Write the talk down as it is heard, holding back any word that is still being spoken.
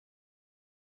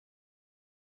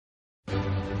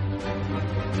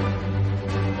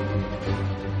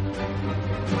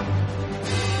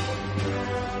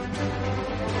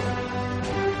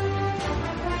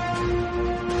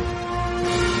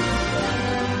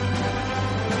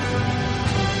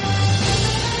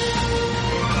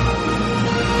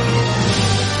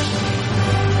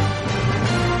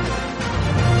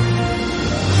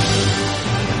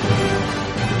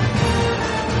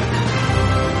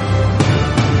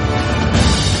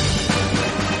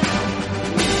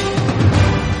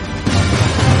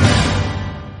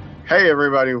Hey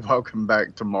everybody, welcome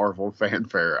back to Marvel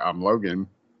Fanfare. I'm Logan.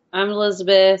 I'm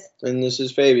Elizabeth. And this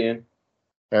is Fabian.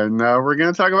 And we're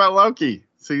going to talk about Loki,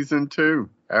 Season 2,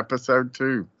 Episode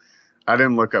 2. I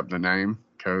didn't look up the name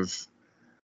because,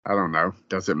 I don't know,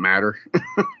 does it matter?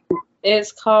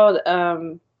 It's called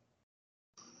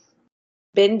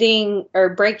Breaking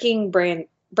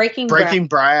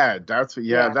Brad.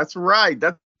 That's right.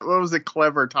 That was a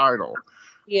clever title.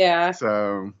 Yeah.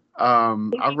 So, I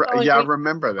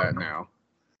remember that now.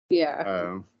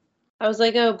 Yeah. I was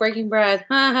like, oh, Breaking Brad.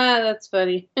 Haha, that's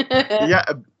funny. Yeah,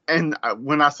 and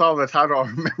when I saw the title, I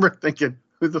remember thinking,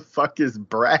 who the fuck is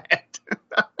Brad?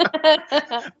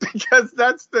 Because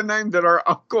that's the name that our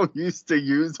uncle used to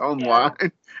use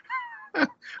online. Yeah.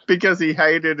 Because he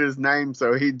hated his name,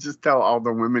 so he'd just tell all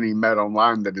the women he met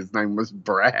online that his name was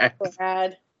Brad.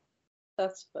 Brad.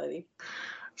 That's funny.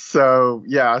 So,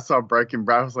 yeah, I saw Breaking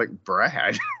Brad. I was like,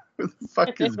 Brad? Who the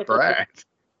fuck is Brad?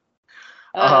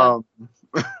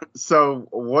 So,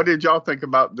 what did y'all think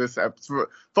about this episode?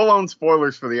 Full-on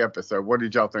spoilers for the episode. What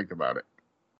did y'all think about it?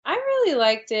 I really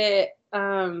liked it.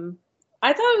 I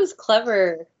thought it was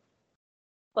clever.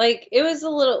 Like, it was a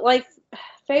little, like,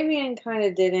 Fabian kind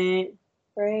of didn't,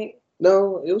 right?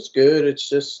 No, it was good. It's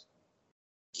just,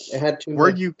 it had too much. Were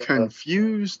you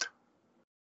confused?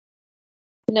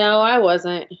 No, I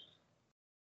wasn't.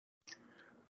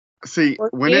 See,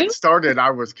 when it started,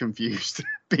 I was confused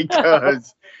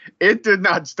because it did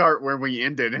not start where we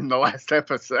ended in the last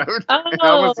episode. Oh. And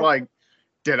I was like,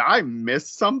 did I miss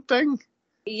something?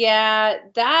 Yeah,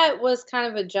 that was kind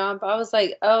of a jump. I was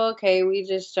like, oh, okay, we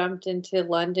just jumped into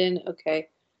London. Okay.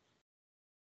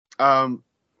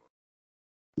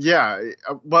 Yeah.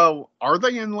 Well, are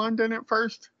they in London at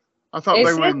first? I thought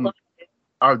they were in...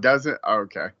 Oh, does it? Oh,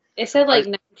 okay. It said like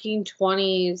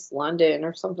 1920s London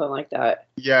or something like that.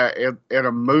 Yeah, at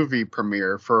a movie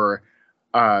premiere for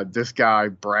this guy,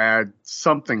 Brad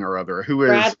something or other, who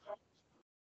is...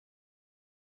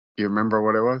 You remember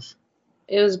what it was?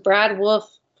 It was Brad Wolf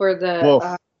for the... Wolf,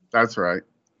 that's right.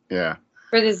 Yeah.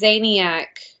 For the Zaniac.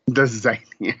 The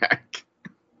Zaniac.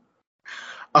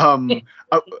 A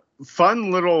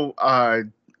fun little, I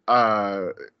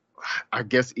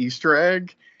guess, Easter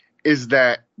egg is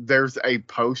that there's a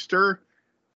poster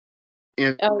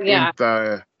in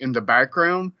the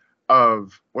background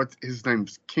of what's his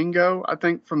name's Kingo, I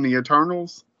think, from the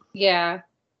Eternals. Yeah.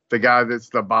 The guy that's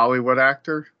the Bollywood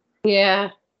actor.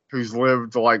 Yeah. Who's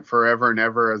lived like forever and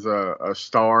ever as a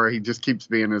star. He just keeps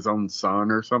being his own son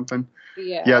or something.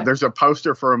 Yeah. Yeah, there's a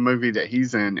poster for a movie that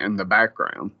he's in the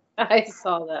background. I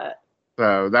saw that.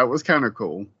 So that was kind of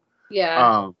cool.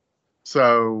 Yeah.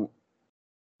 So,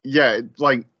 yeah,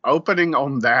 like opening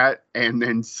on that and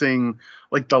then seeing,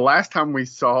 like the last time we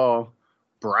saw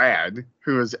Brad,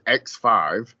 who is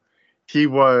X5, he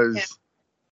was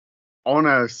on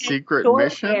a secret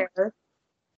mission. Hair.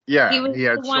 Yeah, he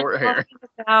had short hair.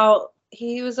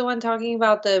 He was the one talking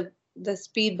about the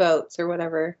speedboats or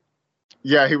whatever.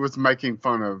 Yeah, he was making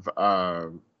fun of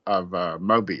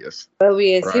Mobius.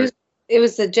 Mobius. Right? It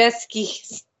was the jet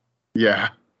skis. Yeah.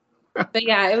 But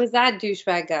yeah, it was that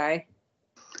douchebag guy.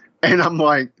 And I'm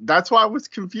like, that's why I was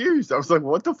confused. I was like,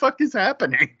 what the fuck is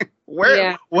happening?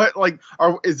 What, like,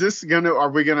 are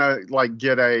we gonna like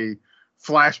get a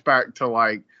flashback to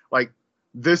like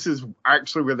this is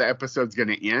actually where the episode's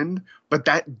gonna end? But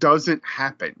that doesn't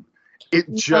happen.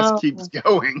 It just keeps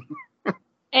going.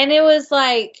 And it was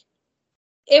like,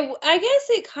 I guess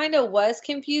it kind of was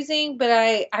confusing, but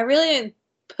I really didn't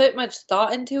put much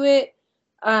thought into it.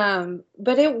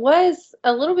 But it was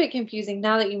a little bit confusing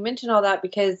now that you mentioned all that,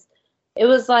 because it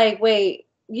was like, wait,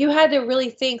 you had to really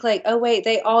think like, oh wait,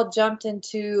 they all jumped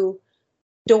into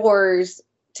doors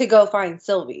to go find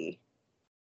Sylvie.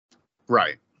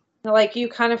 Right. Like, you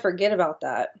kind of forget about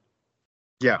that.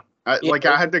 Yeah. I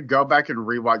had to go back and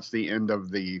rewatch the end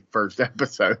of the first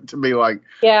episode to be like,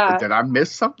 did I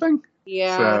miss something?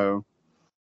 Yeah. So.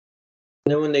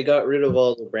 And then when they got rid of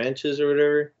all the branches or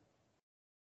whatever,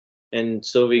 and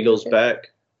Sylvie goes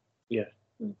back, I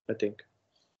think.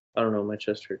 I don't know, my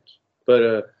chest hurts.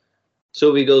 But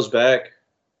Sylvie goes back,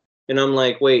 and I'm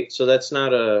like, wait, so that's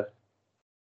not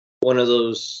one of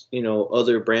those,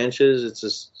 other branches. It's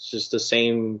just the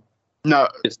same. No,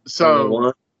 It's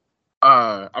so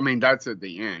I mean that's at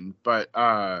the end, but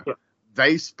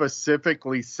they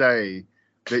specifically say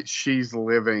that she's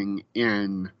living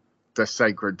in the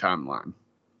sacred timeline.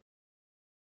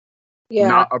 Yeah.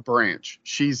 Not a branch.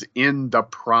 She's in the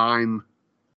prime,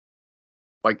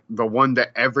 like the one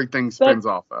that everything spins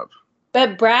off of.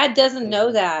 But Brad doesn't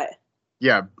know that.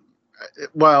 Yeah.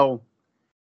 Well,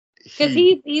 because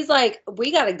he's like,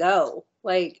 we gotta go.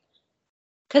 Like,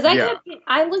 because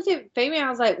I looked at Fabian, I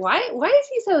was like, why is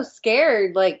he so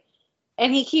scared? Like,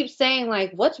 and he keeps saying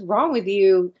like, what's wrong with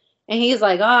you? And he's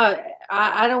like,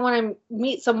 I don't want to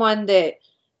meet someone that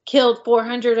killed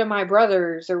 400 of my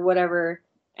brothers or whatever.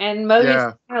 And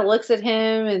Mobius kind of looks at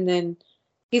him, and then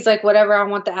he's like, whatever, I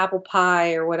want the apple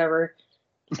pie or whatever.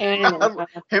 And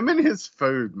him and his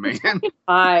food, man.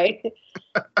 Pie.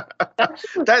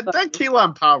 that key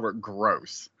lime pie looked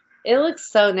gross. It looks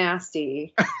so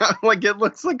nasty. Like it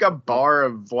looks like a bar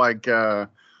of like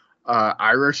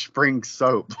Irish Spring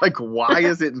soap. Like why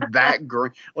is it that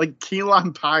green? Like key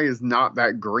lime pie is not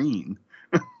that green.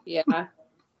 Yeah.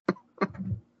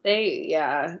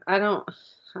 I don't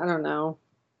know.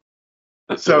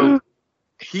 So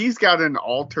he's got an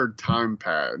altered time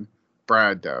pad,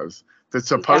 Brad does, that's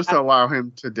supposed to allow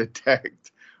him to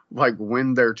detect like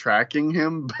when they're tracking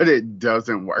him, but it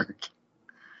doesn't work.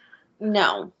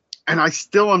 No. And I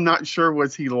still am not sure,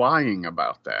 was he lying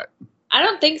about that? I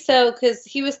don't think so, because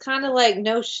he was kind of like,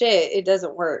 no shit, it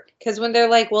doesn't work. Because when they're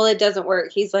like, well, it doesn't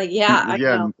work, he's like, yeah, I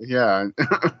know. Yeah.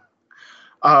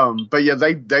 But yeah,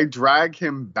 they drag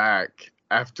him back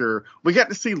after we got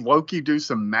to see Loki do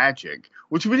some magic,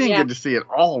 which we didn't get to see at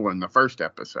all in the first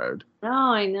episode. No,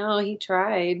 I know, he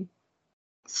tried.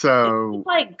 So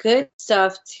like good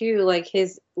stuff too, like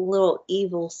his little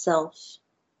evil self.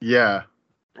 Yeah.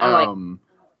 And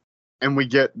we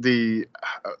get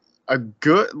a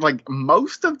good, like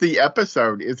most of the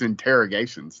episode is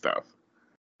interrogation stuff.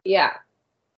 Yeah.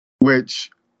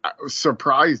 Which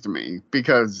surprised me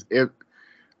because it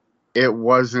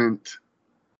wasn't,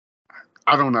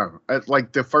 I don't know.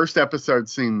 Like the first episode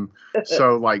seemed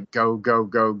so like go, go,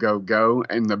 go, go, go.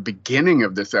 And the beginning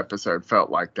of this episode felt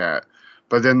like that.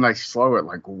 But then they slow it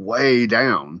like way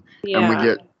down. Yeah. And we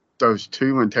get those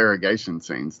two interrogation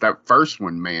scenes. That first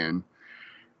one, man,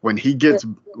 when he gets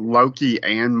Loki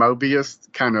and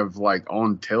Mobius kind of like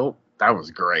on tilt, that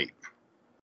was great.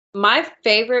 My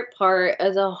favorite part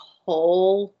of the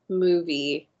whole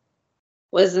movie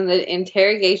was in the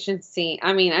interrogation scene.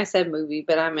 I mean, I said movie,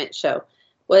 but I meant show.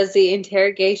 Was the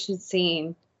interrogation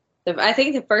scene. I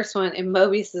think the first one, and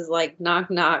Mobius is like, knock,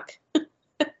 knock.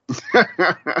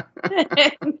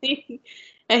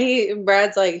 and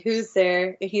Brad's like, who's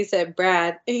there? And he said,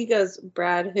 Brad. And he goes,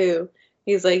 Brad who?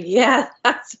 He's like, yeah,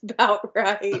 that's about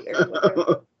right. Or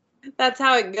whatever. That's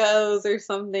how it goes or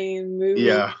something. Movie.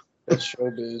 Yeah. That's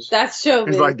showbiz. That's showbiz.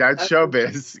 He's like, that's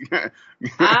showbiz.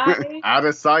 Out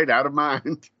of sight, out of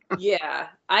mind. Yeah.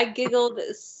 I giggled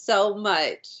so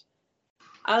much.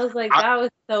 I was like, that was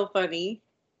so funny.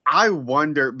 I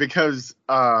wonder, because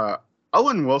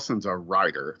Owen Wilson's a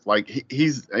writer. Like,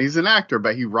 he's an actor,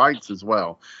 but he writes as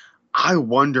well. I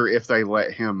wonder if they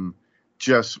let him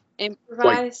just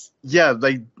improvise. Like, yeah,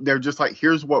 they're just like,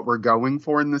 here's what we're going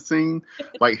for in the scene.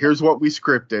 Like, here's what we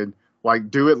scripted. Like,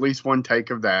 do at least one take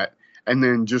of that, and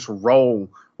then just roll.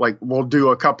 Like, we'll do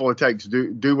a couple of takes.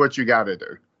 Do what you got to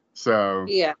do. So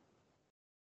yeah,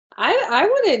 I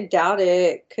wouldn't doubt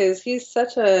it because he's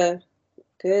such a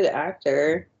good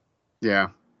actor. Yeah,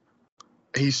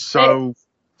 he's so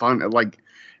fun. Like,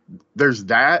 there's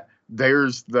that.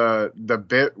 There's the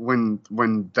bit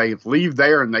when they leave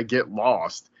there and they get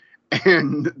lost,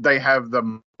 and they have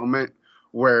the moment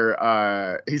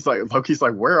where he's like, Loki's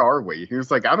like, where are we? He was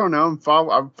like, I don't know,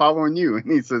 I'm following you. And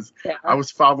he says, I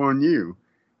was following you.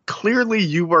 Clearly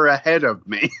you were ahead of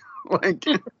me. Like,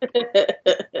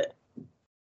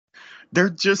 they're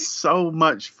just so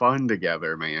much fun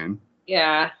together, man.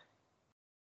 Yeah.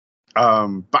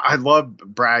 But I love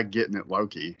Brad getting at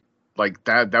Loki. Like,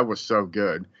 that was so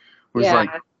good. It was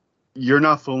like, you're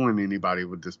not fooling anybody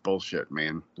with this bullshit,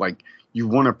 man. Like, you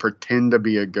want to pretend to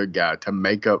be a good guy to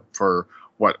make up for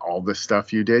all the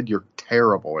stuff you did. You're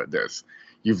terrible at this.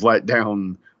 You've let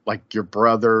down like your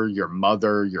brother, your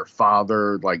mother, your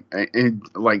father, like, and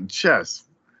like just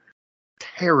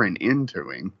tearing into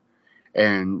him,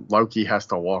 and Loki has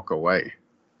to walk away.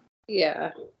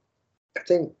 Yeah. I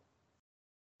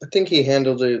think he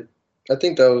handled it. I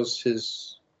think that was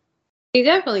his. He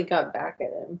definitely got back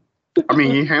at him. I mean,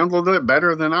 he handled it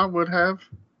better than I would have.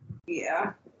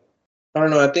 Yeah. I don't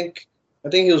know. I think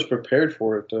he was prepared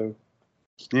for it though.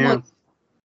 Yeah. Well,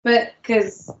 but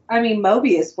because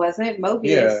Mobius wasn't.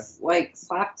 Mobius like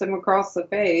slapped him across the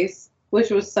face, which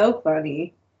was so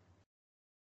funny.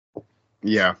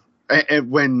 Yeah. And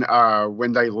when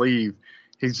they leave,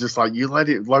 he's just like,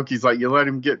 Loki's like, you let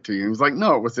him get to you. And he's like,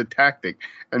 no, it was a tactic.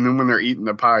 And then when they're eating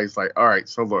the pie, he's like, all right,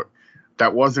 so look,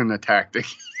 that wasn't a tactic.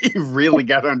 He really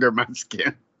got under my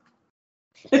skin.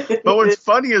 But what's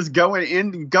funny is going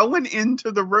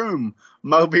into the room,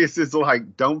 Mobius is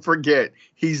like, don't forget,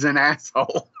 he's an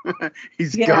asshole.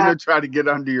 He's gonna try to get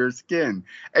under your skin.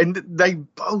 And they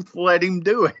both let him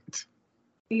do it.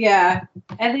 Yeah.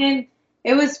 And then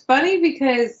it was funny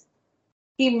because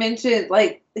he mentioned,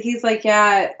 like, he's like,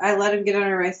 yeah, I let him get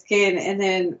under my skin. And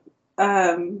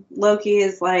then Loki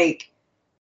is like,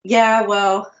 yeah,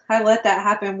 well, I let that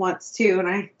happen once too, and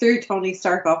I threw Tony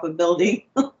Stark off a building.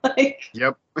 Like,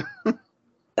 yep.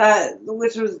 that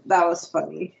was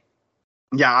funny.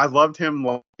 Yeah, I loved him.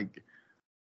 Like,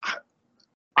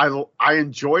 I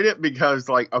enjoyed it because,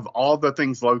 like, of all the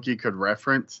things Loki could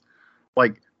reference,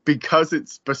 like, because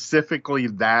it's specifically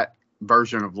that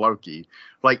version of Loki.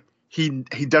 Like, he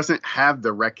doesn't have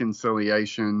the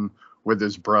reconciliation with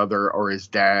his brother or his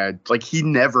dad. Like, he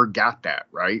never got that,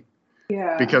 right?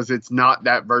 Yeah. Because it's not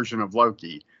that version of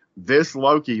Loki. This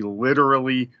Loki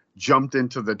literally jumped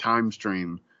into the time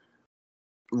stream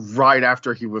right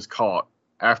after he was caught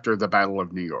after the Battle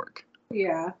of New York.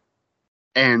 Yeah.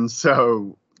 And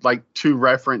so, like, to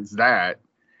reference that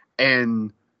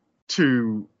and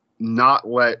to not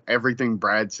let everything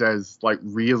Brad says, like,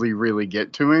 really, really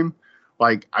get to him,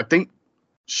 like, I think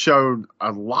showed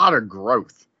a lot of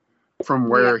growth from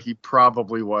where he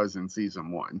probably was in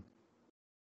season 1.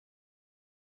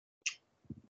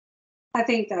 I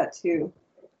think that too.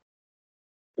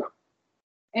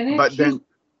 And but then,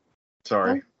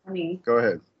 sorry, funny. Go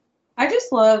ahead. I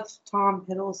just love Tom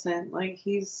Hiddleston. Like,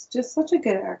 he's just such a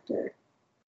good actor.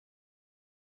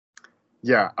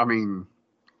 Yeah, I mean,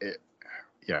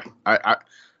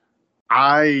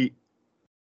 I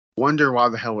wonder why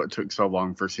the hell it took so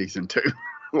long for season 2.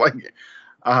 Like,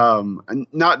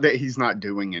 not that he's not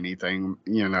doing anything,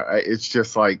 it's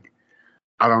just like,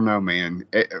 I don't know, man.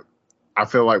 I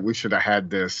feel like we should have had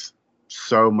this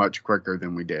so much quicker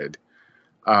than we did.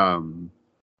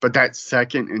 But that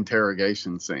second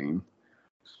interrogation scene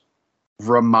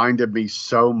reminded me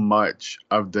so much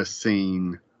of the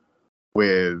scene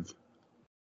with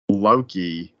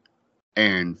Loki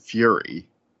and Fury.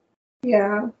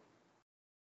 Yeah.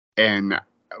 And,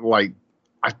 like,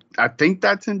 I think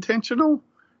that's intentional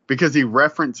because he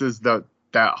references that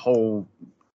whole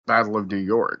Battle of New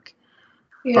York.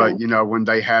 Yeah. But, when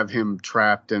they have him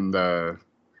trapped in the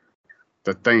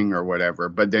thing or whatever,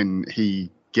 but then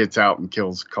he gets out and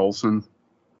kills Coulson.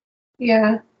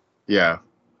 Yeah. Yeah.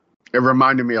 It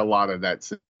reminded me a lot of that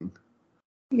scene.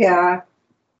 Yeah.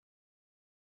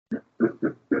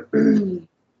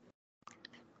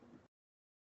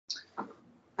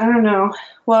 I don't know.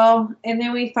 Well, and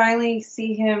then we finally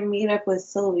see him meet up with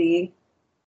Sylvie.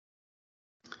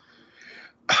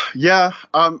 Yeah.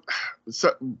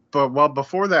 But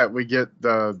before that, we get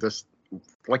this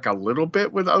like a little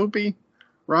bit with Obi,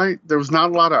 right? There was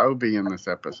not a lot of Obi in this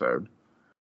episode,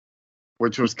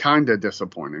 which was kind of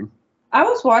disappointing. I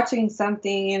was watching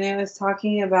something and it was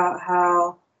talking about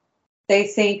how they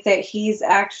think that he's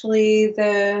actually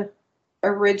the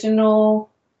original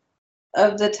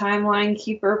of the timeline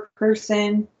keeper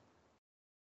person,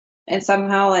 and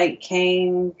somehow, like,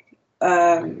 Kang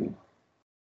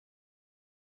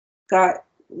got,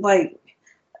 like,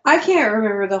 I can't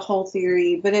remember the whole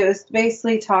theory, but it was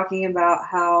basically talking about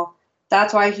how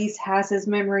that's why he has his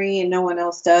memory and no one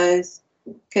else does,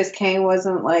 because Kang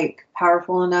wasn't, like,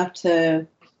 powerful enough to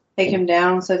take him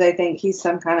down, so they think he's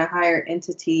some kind of higher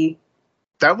entity.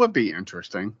 That would be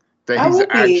interesting. That he's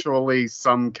actually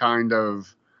some kind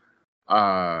of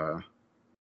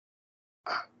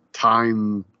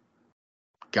time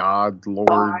god,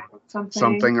 lord,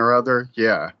 something or other.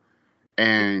 Yeah.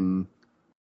 And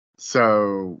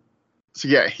so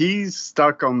yeah, he's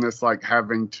stuck on this, like,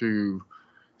 having to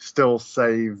still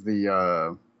save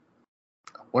the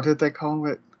what did they call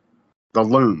it? The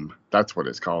loom. That's what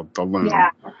it's called. The loom.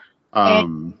 Yeah.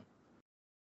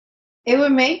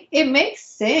 It makes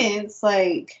sense,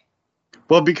 like,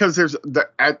 well, because there's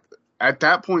at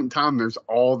that point in time, there's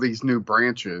all these new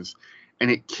branches, and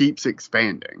it keeps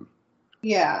expanding.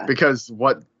 Yeah. Because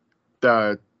what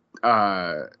the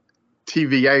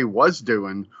TVA was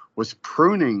doing was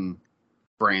pruning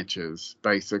branches,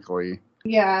 basically.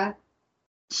 Yeah.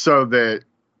 So that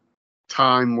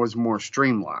time was more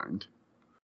streamlined.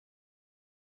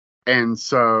 And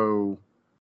so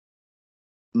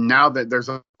now that there's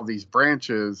all these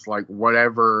branches, like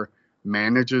whatever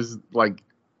manages, like,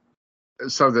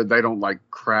 so that they don't like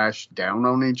crash down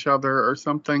on each other or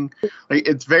something. Like,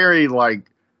 it's very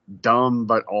like dumb,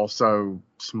 but also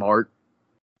smart,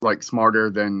 like smarter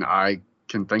than I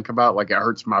can think about. Like, it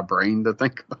hurts my brain to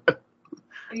think about it.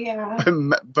 Yeah.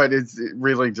 But it's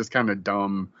really just kind of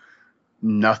dumb,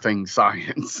 nothing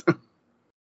science.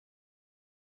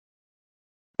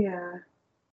 Yeah.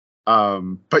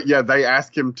 But yeah, they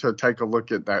ask him to take a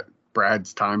look at that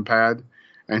Brad's time pad,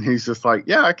 and he's just like,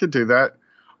 yeah, I could do that.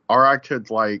 Or I could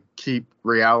like keep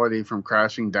reality from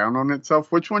crashing down on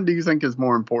itself. Which one do you think is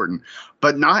more important?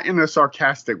 But not in a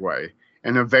sarcastic way,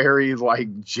 in a very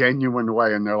like genuine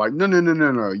way. And they're like, no, no, no,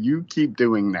 no, no, you keep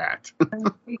doing that.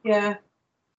 Yeah.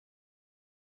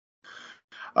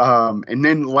 And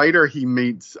then later he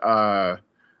meets, I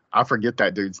forget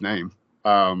that dude's name.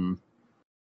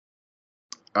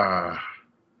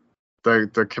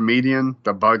 The comedian,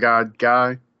 the bug-eyed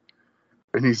guy,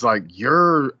 and he's like,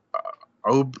 "You're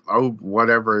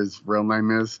whatever his real name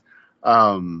is.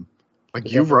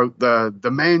 Like, you wrote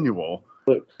the manual."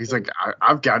 He's like,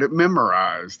 "I've got it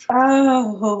memorized.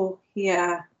 Oh,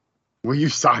 yeah. Will you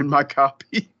sign my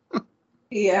copy?"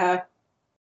 Yeah.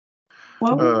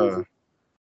 What was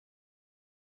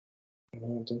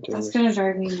it? That's gonna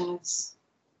drive me nuts.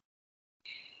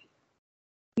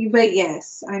 But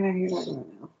yes, I know who you're talking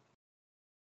about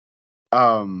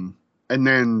now. And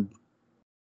then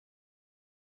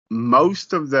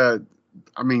most of I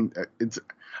mean,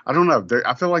 I don't know.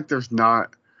 I feel like there's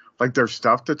not, like, there's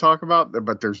stuff to talk about,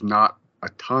 but there's not a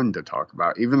ton to talk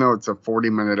about. Even though it's a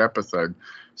 40-minute episode,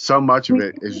 so much of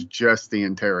it is just the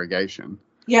interrogation.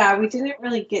 Yeah, we didn't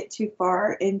really get too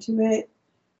far into it.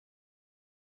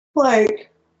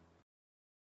 Like,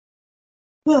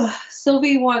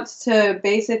 Sylvie wants to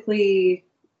basically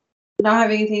not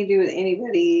have anything to do with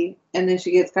anybody, and then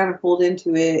she gets kind of pulled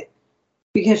into it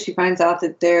because she finds out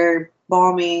that they're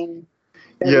bombing.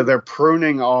 Yeah, they're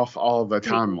pruning off all the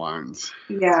timelines.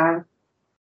 Yeah.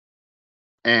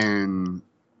 And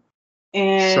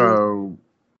so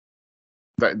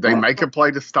they make a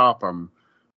play to stop them,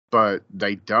 but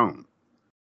they don't.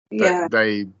 Yeah.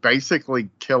 They basically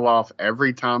kill off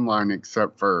every timeline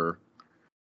except for,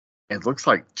 it looks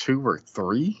like 2 or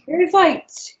 3. There's like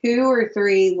 2 or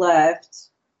 3 left.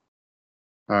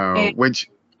 Which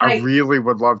I really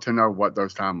would love to know what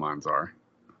those timelines are.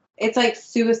 It's like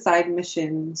suicide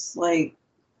missions. Like,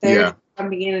 they're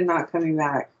coming in and not coming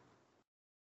back.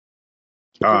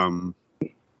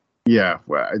 Yeah,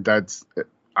 well,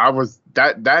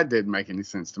 that didn't make any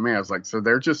sense to me. I was like, so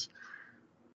they're just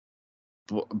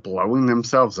blowing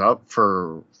themselves up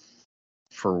for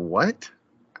what?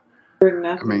 For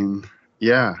nothing. I mean,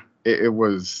 yeah, it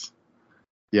was,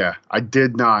 yeah, I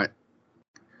did not,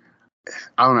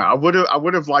 I don't know. I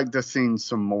would have liked to seen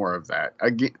some more of that.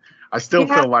 I still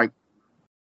feel like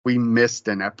we missed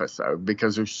an episode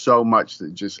because there's so much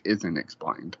that just isn't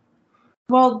explained.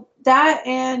 Well, that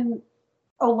and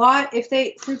a lot,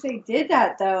 since they did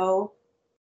that though,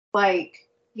 like,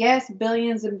 yes,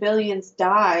 billions and billions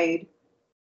died,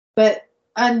 but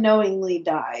unknowingly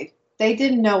died. They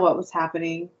didn't know what was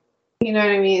happening. You know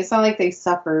what I mean? It's not like they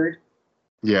suffered.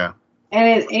 Yeah.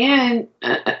 And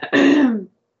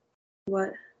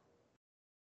what?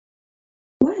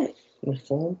 What? My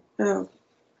phone? Oh.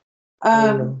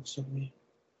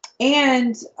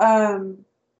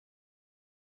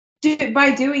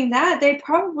 By doing that, they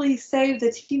probably saved the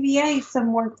TVA some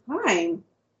more time.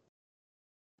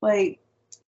 Like,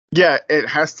 yeah, it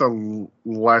has to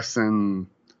lessen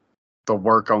the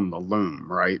work on the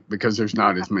loom, right? Because there's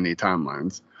not as many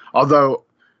timelines. Although,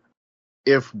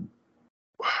 if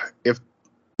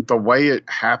the way it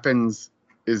happens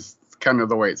is kind of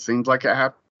the way it seems like it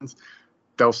happens,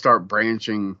 they'll start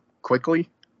branching quickly.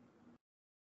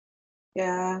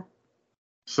 Yeah.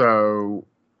 So,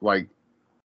 like,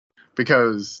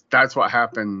 because that's what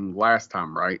happened last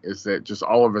time, right? Is that just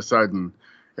all of a sudden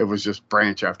it was just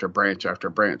branch after branch after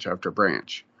branch after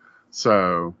branch.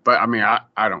 So, but I mean,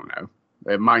 I don't know.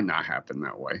 It might not happen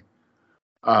that way.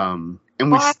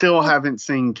 And we still haven't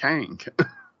seen Kang.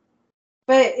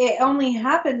 But it only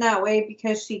happened that way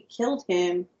because she killed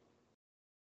him.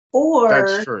 Or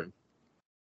that's true.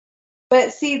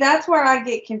 But see, that's where I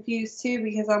get confused too,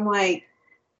 because I'm like,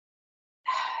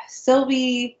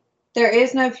 Sylvie, there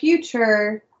is no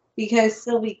future because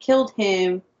Sylvie killed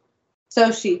him,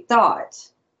 so she thought.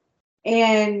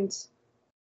 And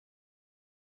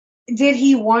did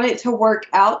he want it to work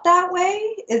out that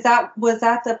way? Was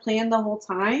that the plan the whole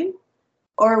time?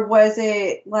 Or was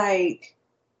it like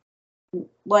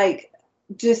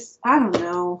just, I don't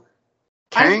know.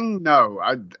 Kang, no.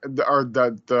 Or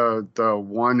the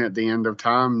one at the end of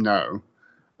time, no.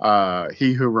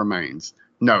 He Who Remains,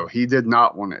 no. He did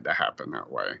not want it to happen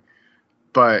that way.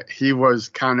 But he was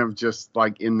kind of just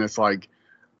like in this, like,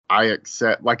 I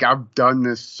accept, like, I've done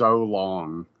this so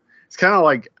long. It's kind of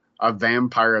like a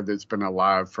vampire that's been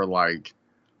alive for like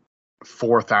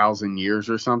 4,000 years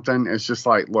or something. It's just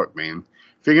like, look, man,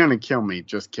 if you're gonna kill me,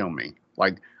 just kill me.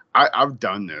 Like, I've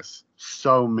done this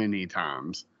so many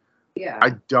times. Yeah.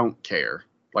 I don't care.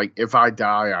 Like, if I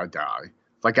die, I die.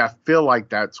 Like, I feel like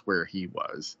that's where he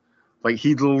was. Like,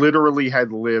 he literally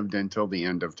had lived until the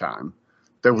end of time.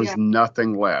 There was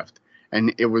nothing left.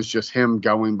 And it was just him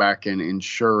going back and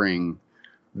ensuring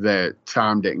that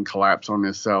time didn't collapse on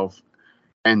itself,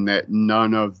 and that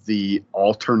none of the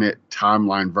alternate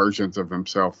timeline versions of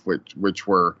himself, which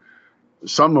were,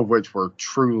 some of which were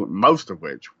true, most of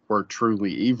which were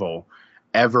truly evil,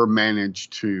 ever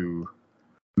managed to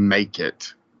make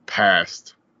it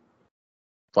past,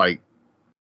 like,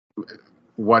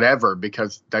 whatever,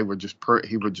 because they would just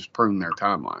he would just prune their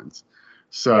timelines.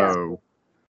 So,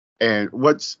 and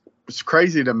what's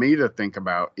crazy to me to think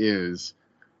about is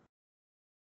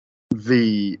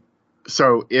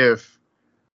so if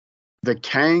the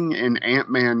Kang and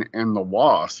Ant-Man and the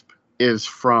Wasp is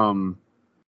from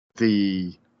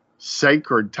the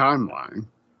sacred timeline,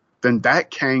 then that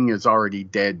Kang is already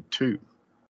dead too.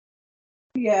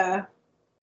 Yeah.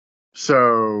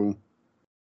 So,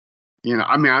 you know,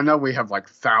 I mean, I know we have like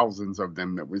thousands of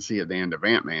them that we see at the end of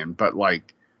Ant-Man, but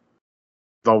like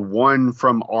the one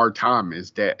from our time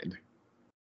is dead.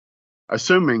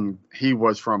 Assuming he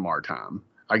was from our time.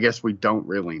 I guess we don't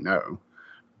really know.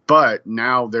 But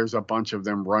now there's a bunch of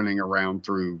them running around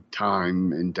through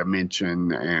time and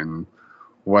dimension and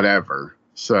whatever.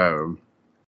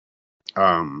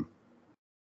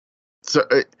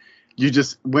 You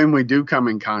just, when we do come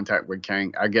in contact with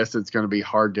Kang, I guess it's going to be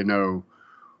hard to know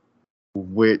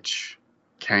which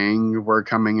Kang we're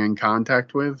coming in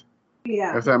contact with.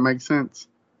 Yeah. If that makes sense.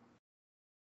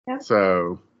 Yeah.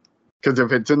 So, because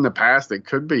if it's in the past, it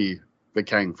could be the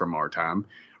Kang from our time,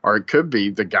 or it could be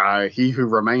the guy, He Who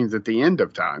Remains at the end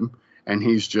of time, and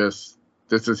he's just,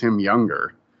 this is him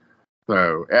younger.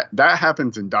 So that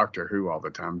happens in Doctor Who all the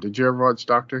time. Did you ever watch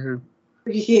Doctor Who?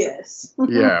 Yes.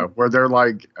 Yeah, where they're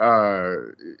like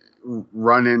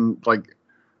running, like,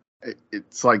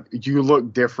 it's like, you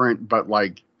look different, but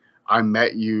like, I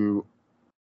met you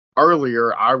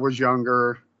earlier, I was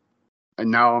younger,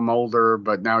 and now I'm older,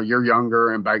 but now you're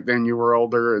younger, and back then you were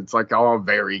older. It's like all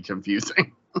very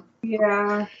confusing.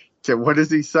 Yeah. So what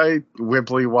does he say?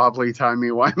 Wibbly wobbly, timey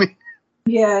wimey.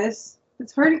 Yes.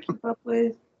 It's hard to keep up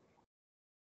with.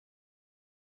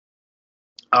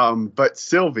 But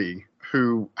Sylvie,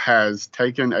 who has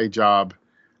taken a job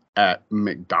at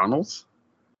McDonald's,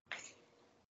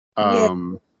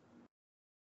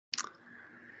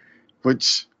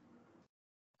 which,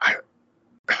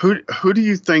 who do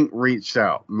you think reached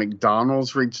out?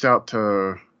 McDonald's reached out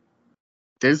to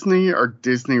Disney, or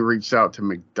Disney reached out to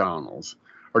McDonald's?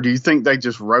 Or do you think they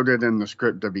just wrote it in the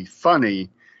script to be funny,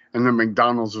 and then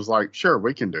McDonald's was like, sure,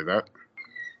 we can do that?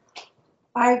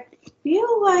 I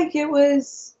feel like it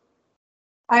was,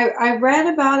 I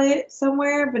read about it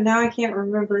somewhere, but now I can't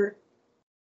remember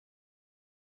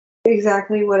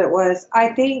exactly what it was. I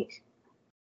think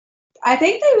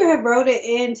they have wrote it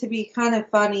in to be kind of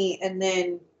funny, and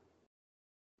then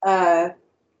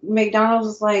McDonald's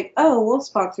was like, oh, we'll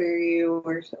sponsor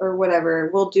you, or whatever.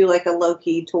 We'll do like a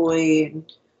Loki toy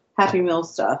and Happy Meal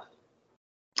stuff.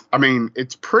 I mean,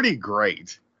 it's pretty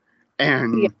great.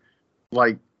 And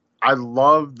like, I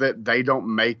love that they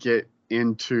don't make it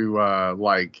into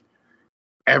like,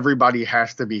 everybody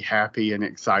has to be happy and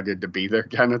excited to be there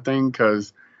kind of thing,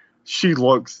 because she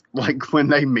looks like, when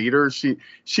they meet her, she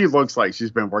looks like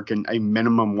she's been working a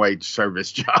minimum wage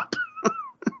service job.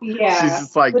 Yeah. She's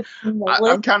just like,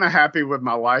 I'm kind of happy with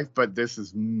my life, but this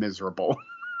is miserable.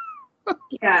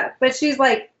 Yeah, but she's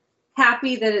like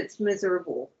happy that it's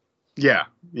miserable. Yeah,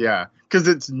 because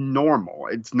it's normal.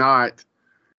 It's not,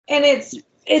 and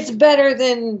it's better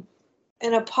than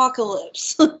an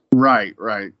apocalypse. Right.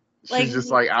 Like, She's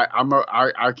just like, I'm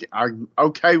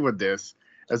okay with this,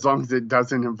 as long as it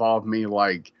doesn't involve me,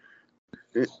 like,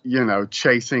 you know,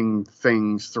 chasing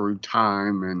things through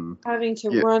time and having to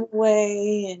run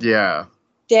away and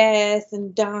death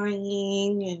and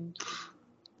dying and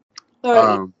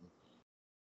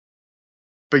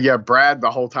but yeah, Brad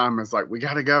the whole time is like, we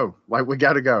gotta go,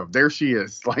 there she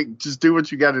is, like, just do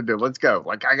what you gotta do, let's go,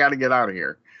 like, I gotta get out of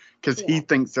here, because he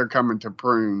thinks they're coming to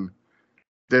prune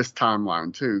this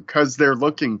timeline too, because they're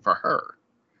looking for her.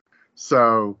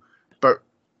 So, but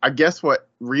I guess what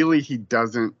really he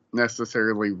doesn't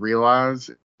necessarily realize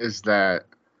is that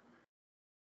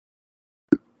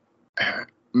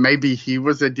maybe he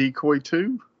was a decoy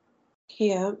too.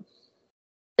 Yeah.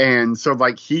 And so,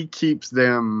 like, he keeps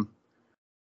them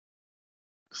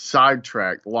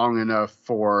sidetracked long enough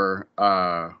for,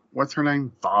 what's her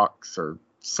name? Fox or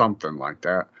something like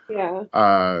that.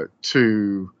 Yeah.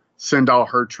 To send all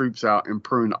her troops out and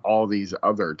prune all these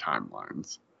other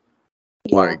timelines.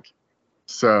 Yeah. Like,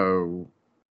 so,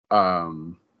 I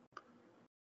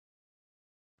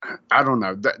don't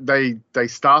know. They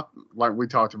stop, like we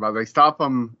talked about, they stop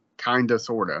them kind of,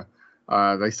 sort of.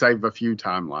 They save a few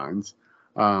timelines.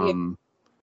 I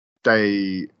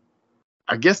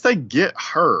guess they get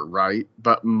her, right?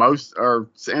 But most,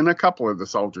 and a couple of the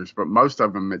soldiers, but most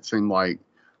of them, it seemed like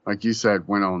you said,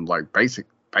 went on like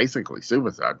basically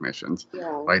suicide missions. Yeah.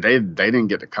 Like they didn't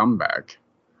get to come back.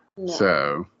 No.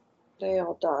 So they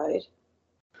all died.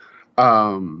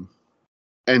 And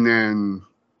then,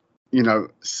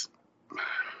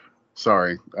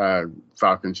 sorry,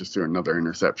 Falcons just threw another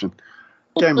interception.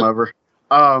 Game over.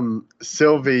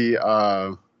 Sylvie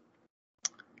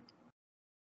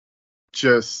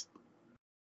just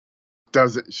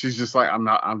does it. She's just like, I'm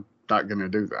not gonna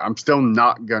do that. I'm still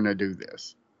not gonna do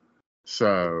this.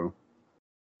 So,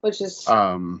 which is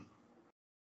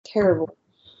terrible.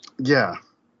 Yeah.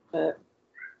 But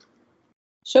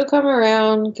she'll come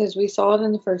around because we saw it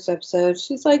in the first episode.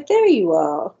 She's like, "There you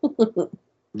are."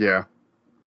 Yeah.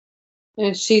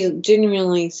 And she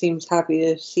genuinely seems happy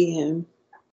to see him.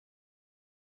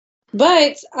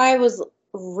 But I was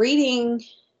reading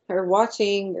or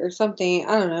watching or something,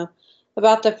 I don't know,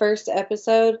 about the first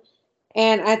episode,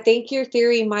 and I think your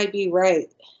theory might be right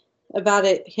about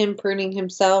him pruning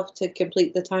himself to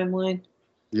complete the timeline.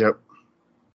 Yep.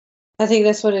 I think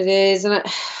that's what it is. And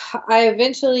I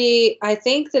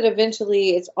think that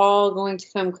eventually it's all going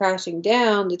to come crashing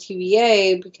down to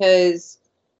TVA because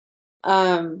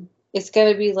it's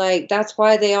going to be like, that's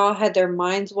why they all had their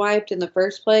minds wiped in the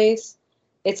first place.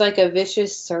 It's like a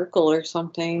vicious circle or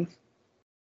something.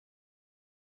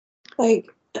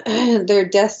 Like, they're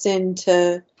destined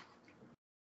to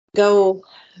go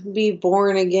be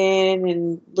born again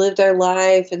and live their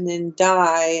life and then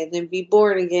die and then be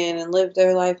born again and live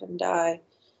their life and die.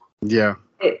 Yeah.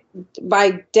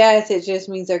 By death, it just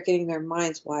means they're getting their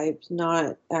minds wiped,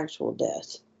 not actual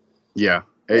death. Yeah.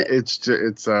 It's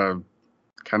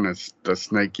kind of the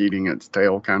snake eating its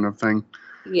tail kind of thing.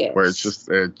 Yes. Where it's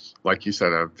like you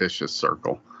said, a vicious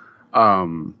circle.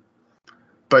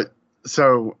 But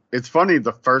so it's funny,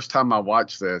 the first time I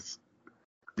watched this,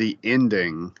 the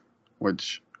ending,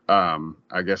 which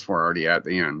I guess we're already at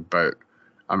the end, but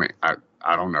I mean, I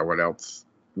don't know what else.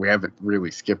 We haven't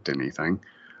really skipped anything.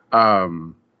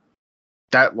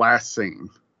 That last scene,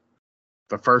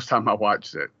 the first time I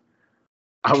watched it,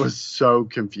 I was so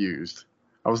confused.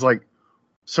 I was like,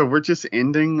 so we're just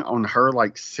ending on her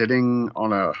like sitting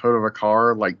on a hood of a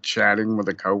car, like chatting with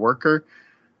a coworker.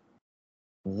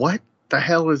 What the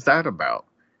hell is that about?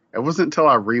 It wasn't until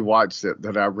I rewatched it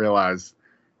that I realized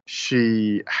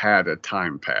she had a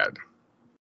time pad.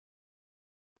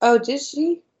 Oh, did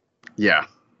she? Yeah.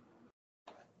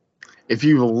 If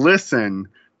you listen,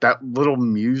 that little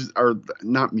music, or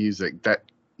not music, that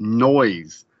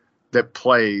noise that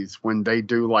plays when they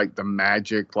do like the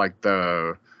magic, like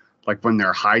when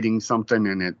they're hiding something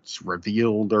and it's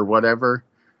revealed or whatever.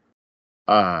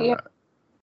 Yeah.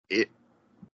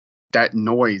 That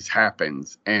noise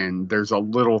happens and there's a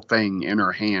little thing in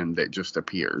her hand that just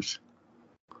appears.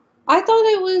 I thought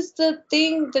it was the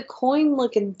thing, the coin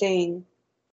looking thing.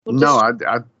 No,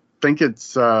 I think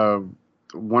it's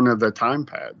one of the time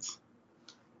pads.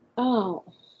 Oh,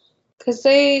 because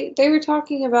they were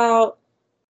talking about,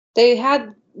 they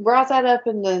had brought that up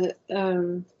in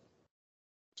the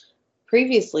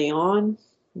previously on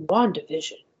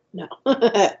WandaVision. No,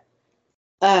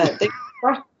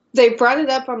 they brought it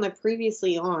up on the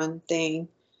previously on thing,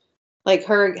 like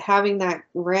her having that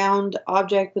round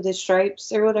object with the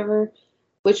stripes or whatever,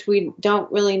 which we don't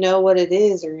really know what it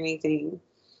is or anything.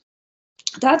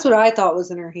 That's what I thought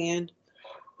was in her hand,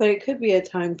 but it could be a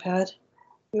time pad.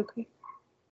 Okay.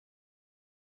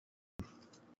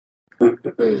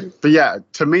 But yeah,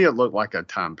 to me it looked like a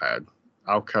time pad.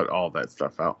 I'll cut all that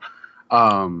stuff out.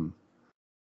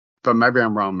 But maybe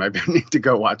I'm wrong. Maybe I need to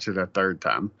go watch it a third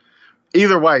time.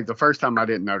 Either way, the first time I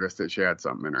didn't notice that she had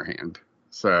something in her hand.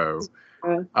 So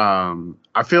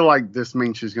I feel like this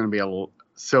means Sylvie's going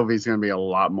to be a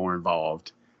lot more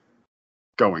involved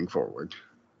going forward.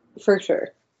 For sure.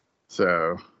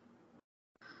 So.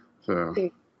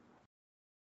 Okay.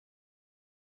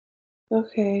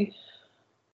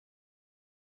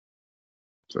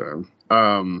 So,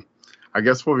 I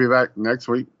guess we'll be back next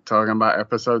week talking about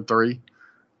episode 3.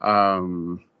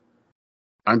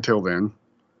 Until then,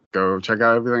 go check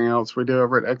out everything else we do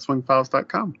over at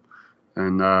xwingfiles.com.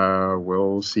 And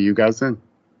we'll see you guys then.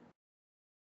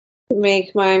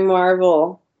 Make my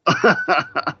marvel.